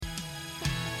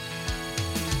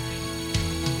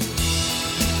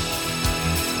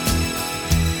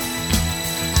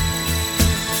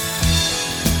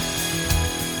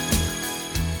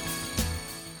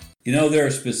You know, there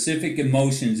are specific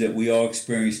emotions that we all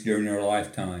experience during our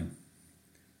lifetime.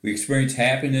 We experience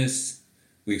happiness,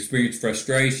 we experience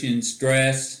frustration,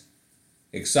 stress,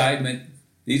 excitement.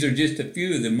 These are just a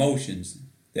few of the emotions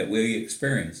that we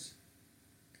experience.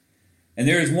 And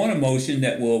there is one emotion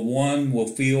that one will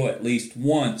feel at least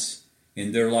once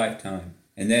in their lifetime,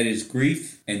 and that is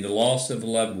grief and the loss of a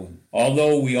loved one.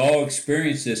 Although we all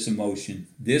experience this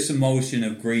emotion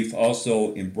of grief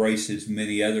also embraces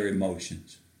many other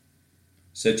emotions,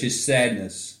 such as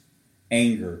sadness,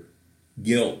 anger,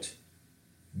 guilt,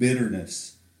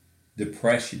 bitterness,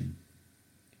 depression,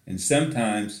 and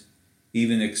sometimes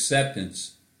even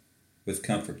acceptance with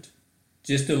comfort.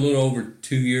 Just a little over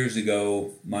 2 years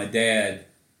ago, my dad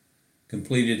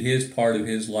completed his part of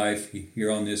his life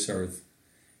here on this earth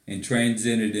and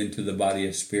transcended into the body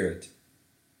of spirit.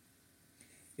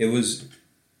 It was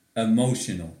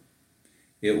emotional.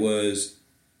 It was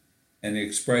an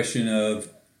expression of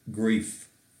grief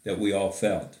that we all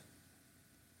felt.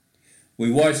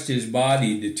 We watched his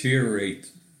body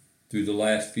deteriorate through the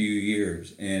last few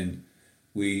years, and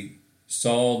we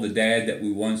saw the dad that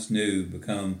we once knew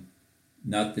become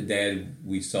not the dad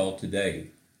we saw today.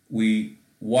 We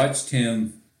watched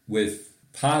him with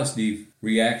positive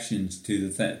reactions to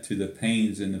the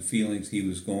pains and the feelings he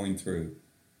was going through.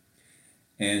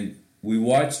 And we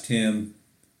watched him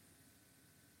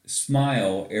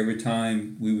smile every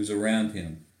time we was around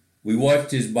him. We watched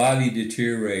his body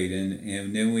deteriorate,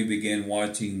 and then we began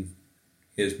watching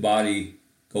his body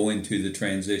go into the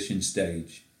transition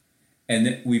stage.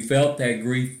 And we felt that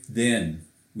grief then.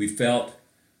 We felt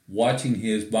watching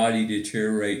his body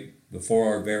deteriorate before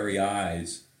our very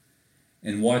eyes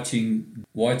and watching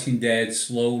Dad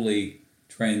slowly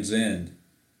transcend.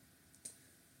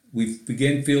 We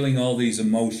began feeling all these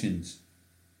emotions.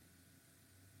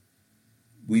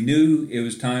 We knew it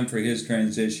was time for his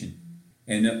transition.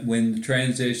 And when the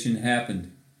transition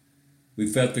happened, we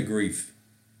felt the grief.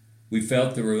 We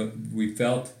felt the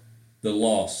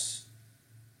loss.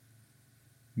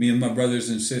 Me and my brothers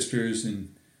and sisters,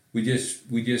 and we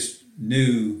just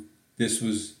knew this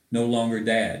was no longer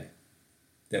Dad,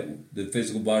 that the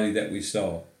physical body that we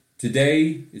saw.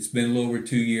 Today, it's been a little over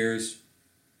 2 years.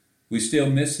 We still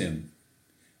miss him.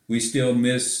 We still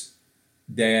miss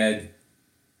Dad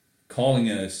calling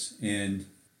us and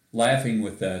laughing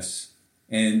with us.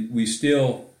 And we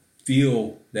still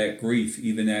feel that grief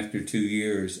even after 2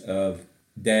 years of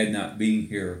Dad not being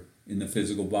here in the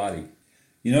physical body.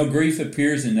 You know, grief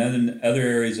appears in other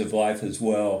areas of life as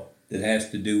well that has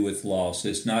to do with loss.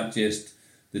 It's not just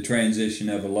the transition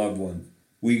of a loved one.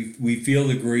 We feel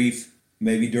the grief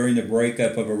maybe during the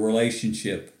breakup of a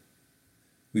relationship.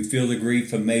 We feel the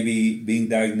grief of maybe being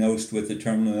diagnosed with a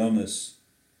terminal illness,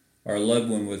 or a loved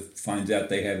one finds out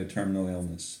they have a terminal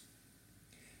illness.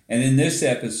 And in this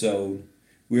episode,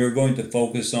 we are going to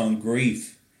focus on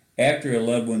grief after a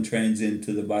loved one transcends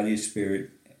into the body of spirit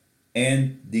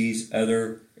and these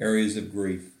other areas of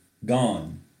grief.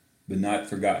 Gone, but not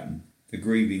forgotten. The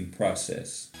grieving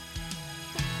process.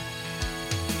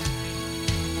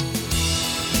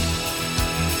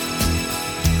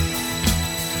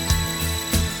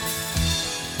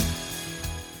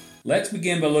 Let's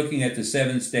begin by looking at the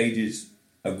 7 stages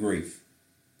of grief.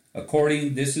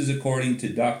 This is according to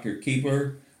Dr.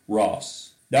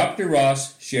 Kubler-Ross. Dr.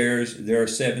 Ross shares there are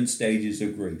 7 stages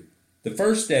of grief. The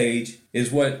first stage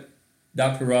is what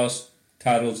Dr. Ross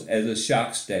titles as a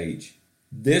shock stage.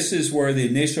 This is where the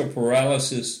initial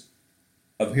paralysis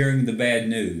of hearing the bad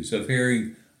news, of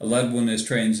hearing a loved one has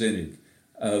transcended,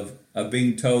 of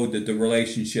being told that the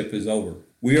relationship is over.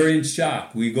 We are in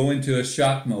shock. We go into a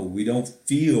shock mode. We don't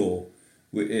feel,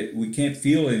 we can't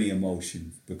feel any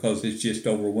emotion because it's just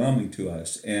overwhelming to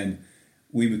us. And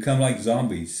we become like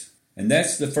zombies. And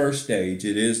that's the first stage.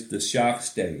 It is the shock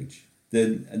stage.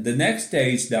 The next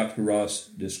stage Dr. Ross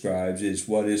describes is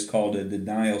what is called a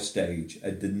denial stage.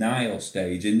 A denial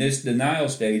stage. And this denial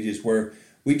stage is where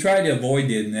we try to avoid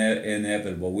the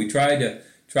inevitable. We try to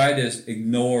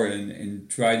ignore and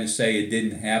try to say it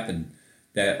didn't happen,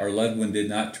 that our loved one did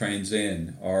not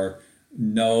transcend, or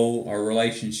no, our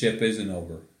relationship isn't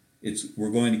over.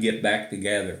 We're going to get back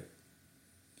together.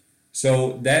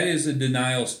 So that is a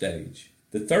denial stage.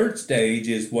 The third stage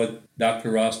is what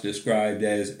Dr. Ross described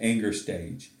as anger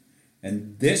stage.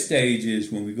 And this stage is,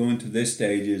 when we go into this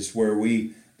stage, is where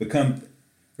we become,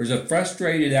 there's a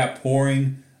frustrated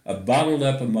outpouring of bottled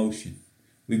up emotion.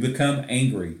 We become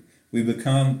angry.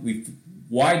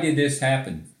 Why did this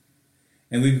happen?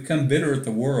 And we become bitter at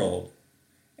the world,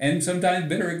 and sometimes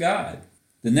bitter at God.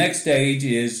 The next stage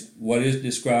is what is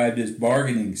described as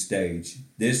bargaining stage.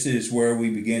 This is where we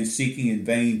begin seeking in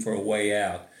vain for a way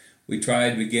out. We try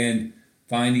to begin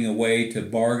finding a way to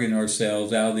bargain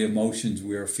ourselves out of the emotions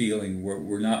we are feeling.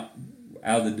 We're not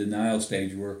out of the denial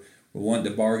stage. We're wanting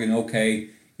to bargain.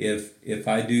 Okay, if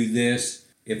I do this,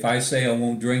 if I say I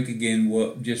won't drink again,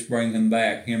 we'll just bring him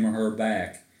or her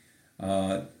back.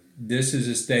 This is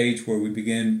a stage where we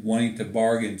begin wanting to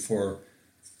bargain for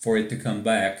it to come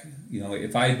back.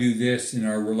 If I do this in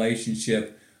our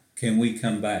relationship, can we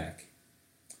come back?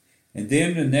 And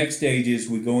then the next stage is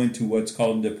we go into what's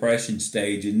called depression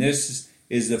stage, and this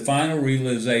is the final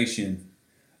realization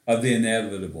of the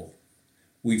inevitable.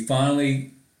 We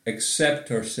finally accept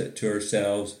to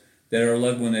ourselves that our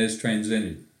loved one has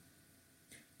transcended.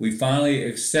 We finally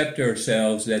accept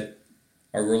ourselves that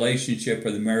our relationship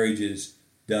or the marriage is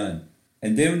done.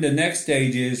 And then the next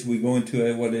stage is we go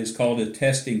into what is called a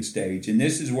testing stage, and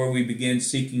this is where we begin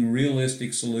seeking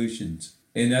realistic solutions.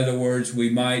 In other words, we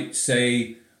might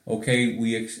say, okay,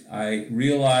 I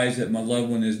realize that my loved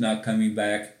one is not coming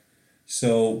back,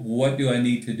 so what do I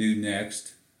need to do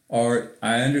next? Or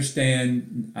I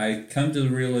come to the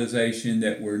realization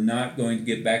that we're not going to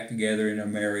get back together in our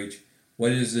marriage. What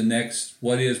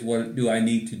do I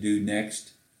need to do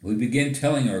next? We begin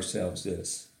telling ourselves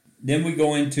this. Then we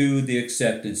go into the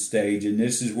acceptance stage, and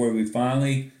this is where we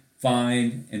finally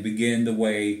find and begin the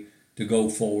way to go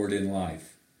forward in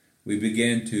life. We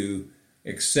begin to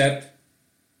accept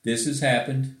this has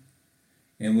happened,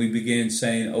 and we begin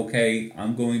saying, okay,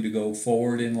 I'm going to go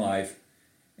forward in life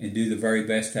and do the very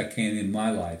best I can in my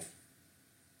life.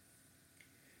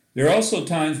 There are also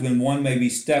times when one may be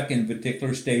stuck in a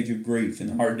particular stage of grief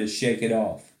and hard to shake it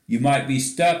off. You might be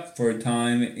stuck for a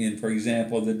time in, for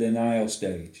example, the denial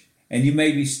stage. And you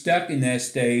may be stuck in that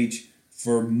stage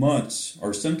for months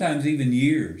or sometimes even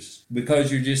years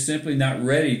because you're just simply not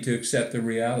ready to accept the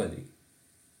reality.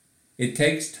 It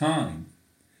takes time.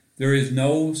 There is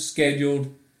no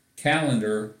scheduled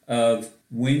calendar of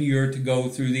when you're to go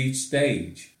through each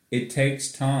stage. It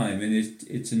takes time, and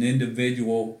it's an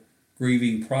individual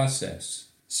grieving process.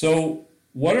 So,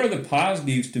 what are the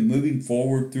positives to moving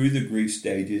forward through the grief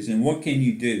stages, and what can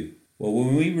you do? Well,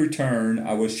 when we return,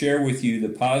 I will share with you the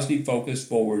positive focus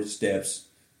forward steps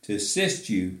to assist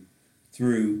you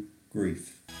through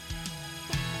grief.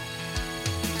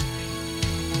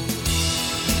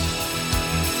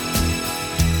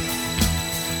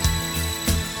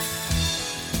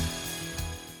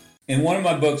 In one of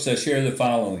my books, I share the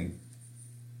following.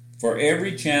 For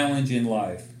every challenge in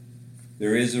life,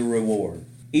 there is a reward.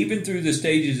 Even through the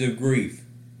stages of grief,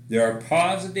 there are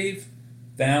positive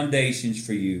foundations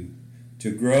for you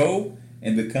to grow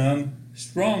and become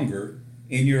stronger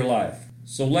in your life.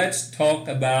 So let's talk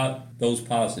about those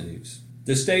positives.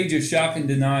 The stage of shock and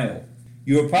denial.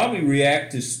 You will probably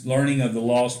react to learning of the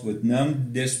loss with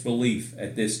numb disbelief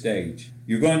at this stage.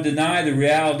 You're going to deny the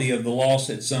reality of the loss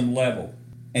at some level.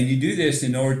 And you do this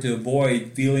in order to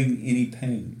avoid feeling any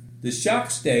pain. The shock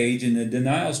stage and the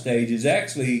denial stage is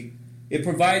actually, it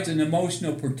provides an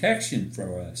emotional protection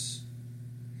for us.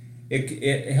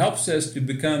 It helps us to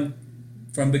becoming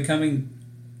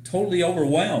totally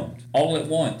overwhelmed all at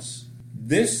once.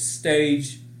 This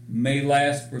stage may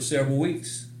last for several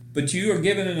weeks, but you are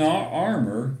given an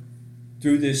armor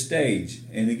through this stage.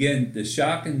 And again, the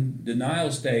shock and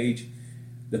denial stage,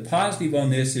 the positive on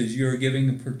this is you're giving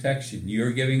a protection.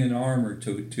 You're giving an armor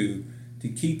to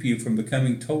keep you from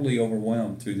becoming totally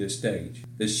overwhelmed through this stage.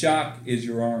 The shock is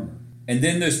your armor. And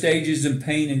then the stages of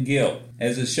pain and guilt.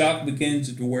 As the shock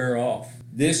begins to wear off,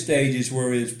 this stage is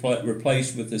where it is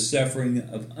replaced with the suffering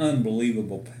of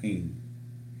unbelievable pain.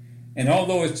 And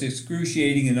although it's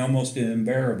excruciating and almost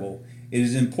unbearable, it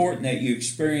is important that you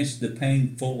experience the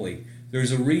pain fully.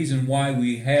 There's a reason why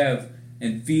we have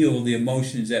and feel the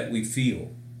emotions that we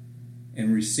feel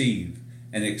and receive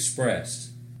and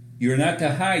express. You're not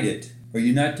to hide it, or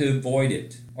you're not to avoid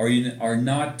it, or you are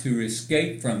not to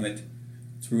escape from it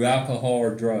through alcohol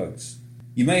or drugs.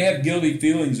 You may have guilty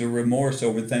feelings or remorse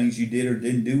over things you did or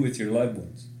didn't do with your loved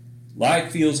ones.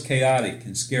 Life feels chaotic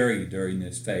and scary during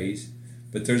this phase,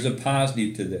 but there's a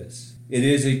positive to this. It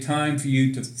is a time for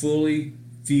you to fully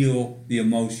feel the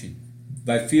emotion.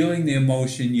 By feeling the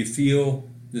emotion, you feel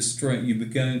the strength. You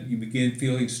begin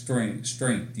feeling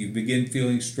strength. You begin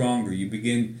feeling stronger. You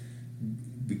begin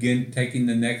taking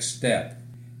the next step.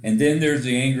 And then there's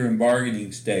the anger and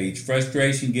bargaining stage.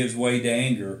 Frustration gives way to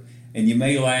anger, and you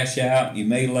may lash out. You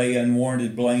may lay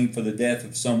unwarranted blame for the death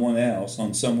of someone else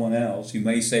on someone else. You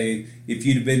may say, if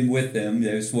you'd have been with them,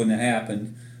 this wouldn't have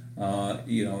happened.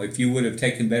 If you would have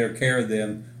taken better care of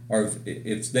them, or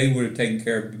if they would have taken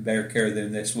better care of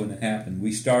them, this wouldn't have happened.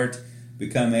 We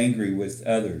become angry with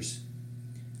others.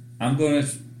 I'm going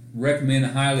to recommend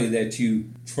highly that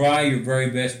you try your very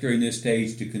best during this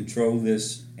stage to control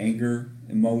this anger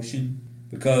emotion,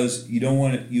 because you don't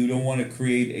want to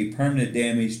create a permanent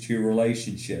damage to your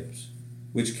relationships,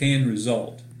 which can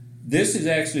result. This is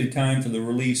actually time for the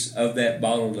release of that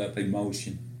bottled up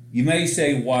emotion. You may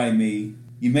say, why me?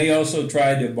 You may also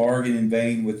try to bargain in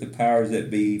vain with the powers that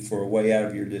be for a way out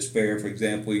of your despair. For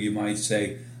example, you might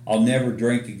say, I'll never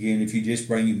drink again if you just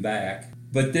bring him back.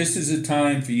 But this is a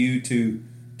time for you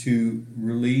to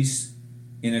release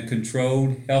in a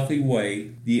controlled, healthy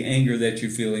way the anger that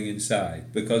you're feeling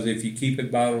inside. Because if you keep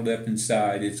it bottled up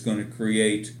inside, it's going to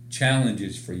create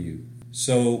challenges for you.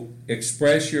 So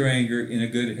express your anger in a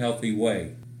good, healthy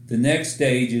way. The next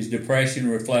stage is depression,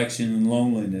 reflection, and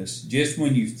loneliness. Just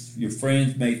when your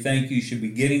friends may think you should be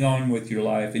getting on with your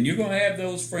life, and you're going to have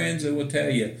those friends that will tell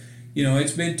you,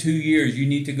 it's been 2 years, you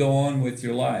need to go on with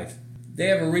your life. They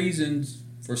have a reason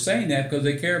for saying that because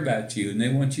they care about you and they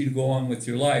want you to go on with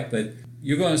your life. But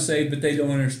you're going to say, but they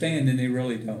don't understand, and they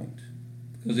really don't,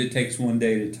 because it takes one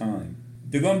day at a time.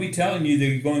 They're going to be telling you that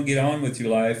you're going to get on with your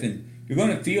life, and you're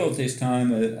going to feel at this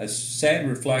time a sad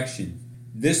reflection.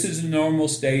 This is a normal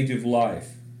stage of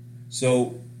life.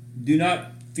 So do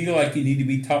not feel like you need to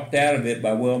be talked out of it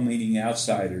by well-meaning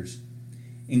outsiders.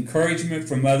 Encouragement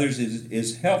from others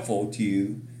is helpful to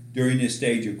you during this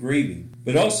stage of grieving.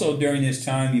 But also during this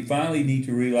time, you finally need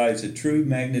to realize the true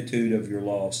magnitude of your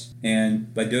loss.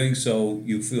 And by doing so,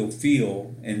 you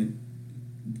feel, and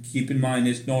keep in mind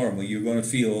it's normal, you're going to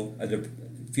feel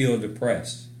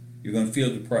depressed. You're going to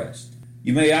feel depressed.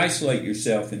 You may isolate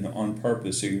yourself on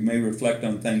purpose, or you may reflect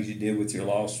on things you did with your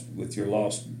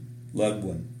lost loved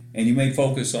one. And you may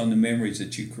focus on the memories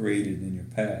that you created in your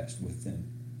past with them.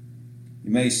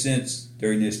 You may sense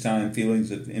during this time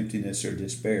feelings of emptiness or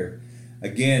despair.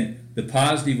 Again, the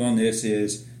positive on this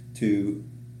is to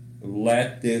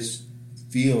let this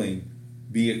feeling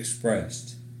be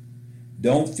expressed.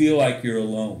 Don't feel like you're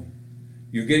alone.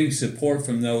 You're getting support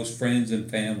from those friends and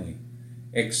family.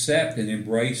 Accept and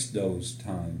embrace those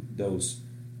times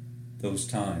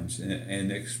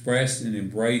and express and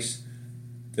embrace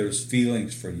those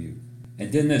feelings for you.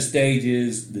 And then the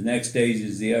next stage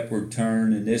is the upward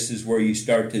turn, and this is where you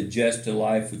start to adjust to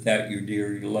life without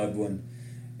your loved one,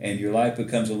 and your life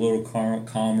becomes a little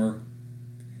calmer,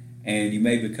 and you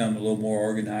may become a little more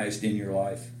organized in your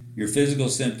life. Your physical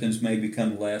symptoms may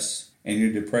become less, and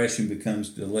your depression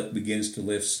begins to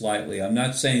lift slightly. I'm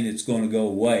not saying it's going to go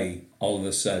away all of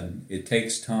a sudden. It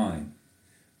takes time,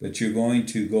 but you're going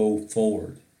to go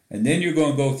forward. And then you're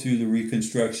going to go through the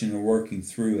reconstruction and working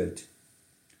through it.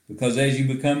 Because as you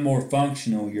become more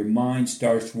functional, your mind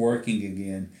starts working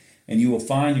again, and you will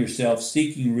find yourself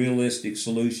seeking realistic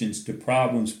solutions to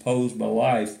problems posed by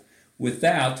life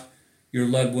without your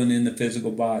loved one in the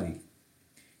physical body.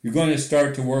 You're going to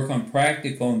start to work on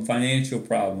practical and financial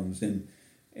problems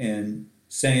and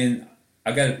saying,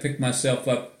 I got to pick myself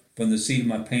up from the seat of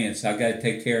my pants. I got to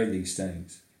take care of these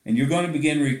things. And you're going to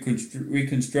begin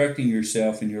reconstructing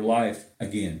yourself and your life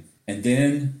again. And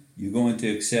then you go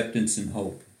into acceptance and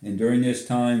hope. And during this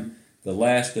time, the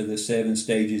last of the 7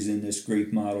 stages in this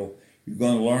grief model, you're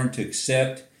going to learn to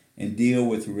accept and deal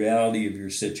with the reality of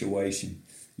your situation.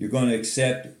 You're going to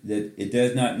accept that it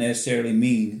does not necessarily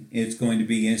mean it's going to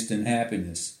be instant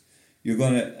happiness. You're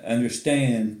going to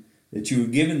understand that you were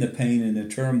given the pain and the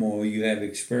turmoil you have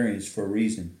experienced for a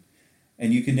reason.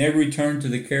 And you can never return to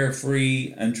the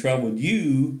carefree, untroubled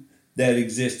you that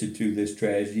existed through this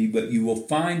tragedy, but you will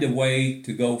find a way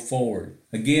to go forward.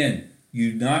 Again,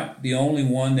 you're not the only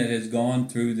one that has gone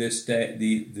through this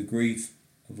the grief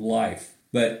of life,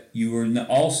 but you are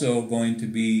also going to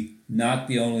be not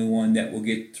the only one that will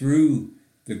get through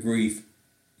the grief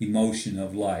emotion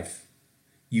of life.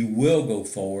 You will go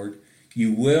forward.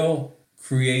 You will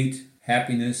create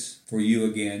happiness for you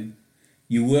again.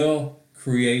 You will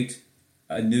create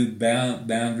a new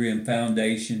boundary and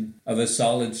foundation of a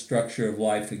solid structure of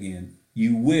life again.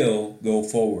 You will go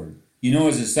forward.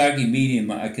 As a psychic medium,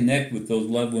 I connect with those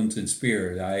loved ones in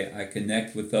spirit. I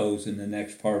connect with those in the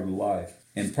next part of life.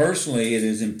 And personally, it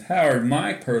has empowered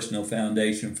my personal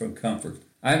foundation for comfort.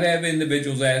 I've had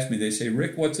individuals ask me, they say,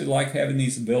 Rick, what's it like having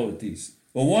these abilities?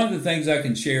 Well, one of the things I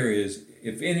can share is,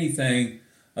 if anything,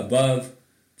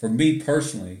 for me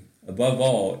personally, above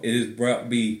all, it has brought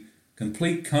me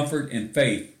complete comfort and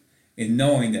faith in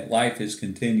knowing that life is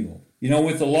continual.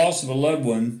 With the loss of a loved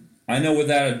one, I know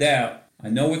without a doubt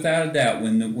when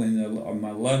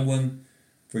my loved one,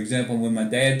 for example, when my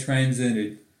dad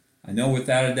transcended, I know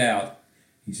without a doubt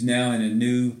he's now in a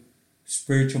new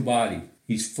spiritual body.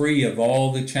 He's free of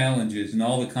all the challenges and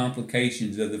all the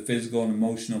complications of the physical and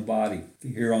emotional body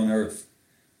here on earth.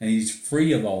 and he's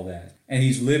free of all that, and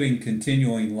he's living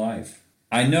continuing life.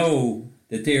 I know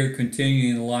that they are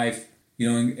continuing life.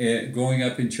 Growing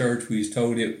up in church, we was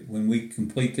told that when we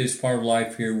complete this part of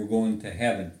life here, we're going to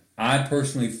heaven. I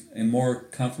personally am more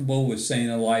comfortable with saying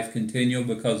a life continual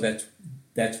because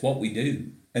that's what we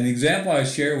do. An example I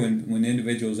share when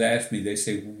individuals ask me, they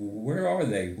say, where are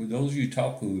they? Those you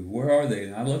talk to, where are they?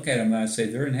 And I look at them and I say,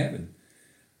 they're in heaven.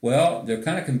 Well, they're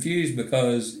kind of confused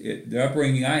because the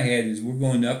upbringing I had is we're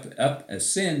going up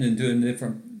ascend into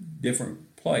a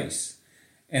different place.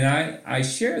 And I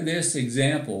share this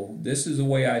example. This is the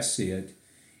way I see it.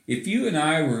 If you and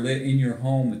I were in your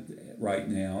home right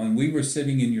now, and we were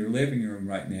sitting in your living room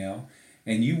right now,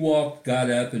 and you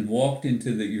got up and walked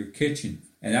into your kitchen,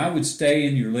 and I would stay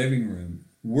in your living room,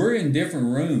 we're in different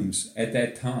rooms at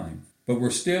that time, but we're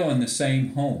still in the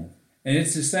same home. And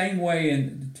it's the same way,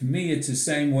 and to me, it's the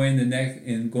same way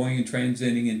in going and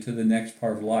transcending into the next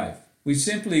part of life. We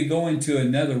simply go into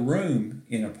another room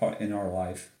in our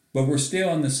life, but we're still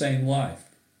in the same life.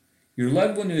 Your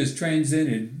loved one who is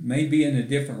transcended may be in a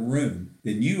different room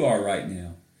than you are right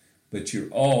now, but you're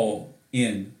all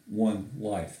in one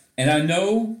life. And I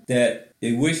know that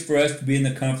they wish for us to be in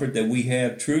the comfort that we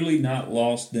have truly not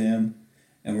lost them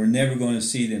and we're never going to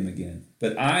see them again.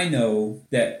 But I know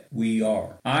that we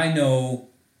are. I know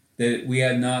that we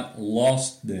have not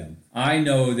lost them. I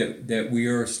know that we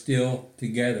are still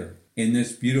together in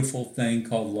this beautiful thing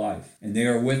called life, and they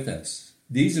are with us.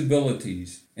 These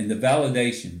abilities and the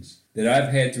validations that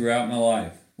I've had throughout my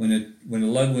life when a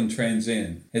loved one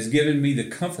transcends has given me the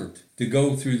comfort to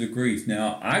go through the grief.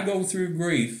 Now, I go through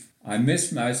grief.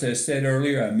 As I said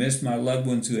earlier, I miss my loved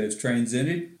ones who have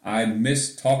transcended. I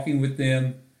miss talking with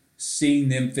them, seeing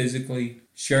them physically,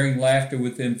 sharing laughter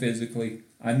with them physically.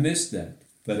 I miss that.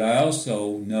 But I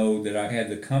also know that I have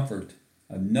the comfort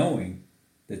of knowing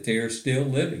that they are still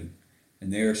living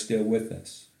and they are still with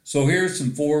us. So here's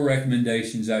some 4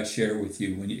 recommendations I share with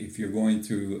you if you're going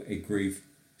through a grief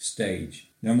stage.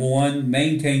 Number 1,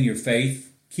 maintain your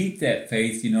faith. Keep that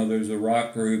faith. There's a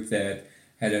rock group that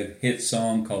had a hit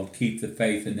song called Keep the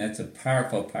Faith, and that's a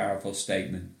powerful, powerful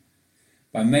statement.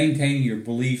 By maintaining your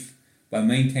belief, by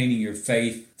maintaining your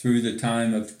faith through the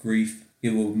time of grief,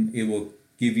 it will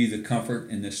give you the comfort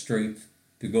and the strength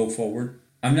to go forward.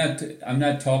 I'm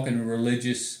not talking a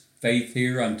religious faith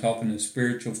here. I'm talking a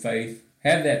spiritual faith.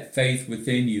 Have that faith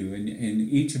within you, and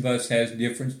each of us has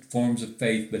different forms of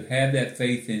faith, but have that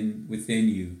faith within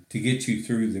you to get you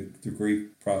through the grief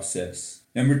process.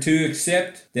 Number 2,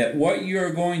 accept that what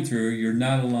you're going through, you're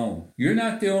not alone. You're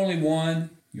not the only one.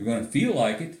 You're going to feel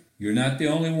like it. You're not the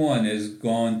only one that has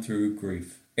gone through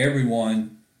grief.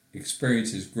 Everyone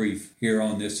experiences grief here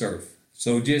on this earth.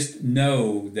 So just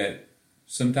know that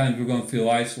sometimes we're going to feel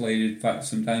isolated.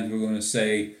 Sometimes we're going to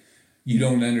say, you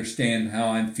don't understand how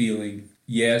I'm feeling.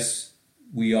 Yes,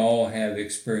 we all have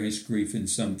experienced grief in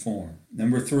some form.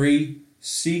 Number 3,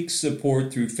 seek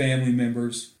support through family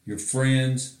members, your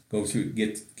friends.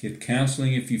 Get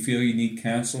counseling if you feel you need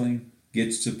counseling.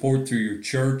 Get support through your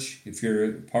church if you're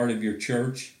a part of your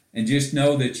church. And just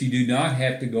know that you do not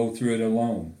have to go through it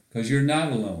alone, because you're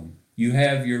not alone. You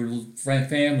have your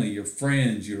family, your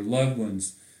friends, your loved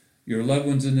ones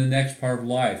in the next part of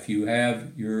life. You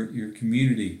have your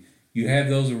community. You have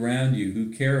those around you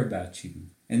who care about you.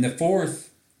 And the 4th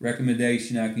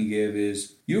recommendation I can give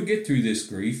is you'll get through this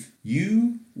grief.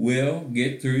 You will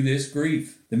get through this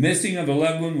grief. The missing of a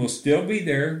loved one will still be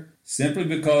there simply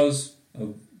because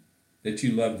that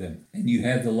you love them and you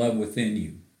have the love within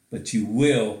you. But you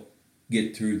will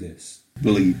get through this.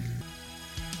 Believe.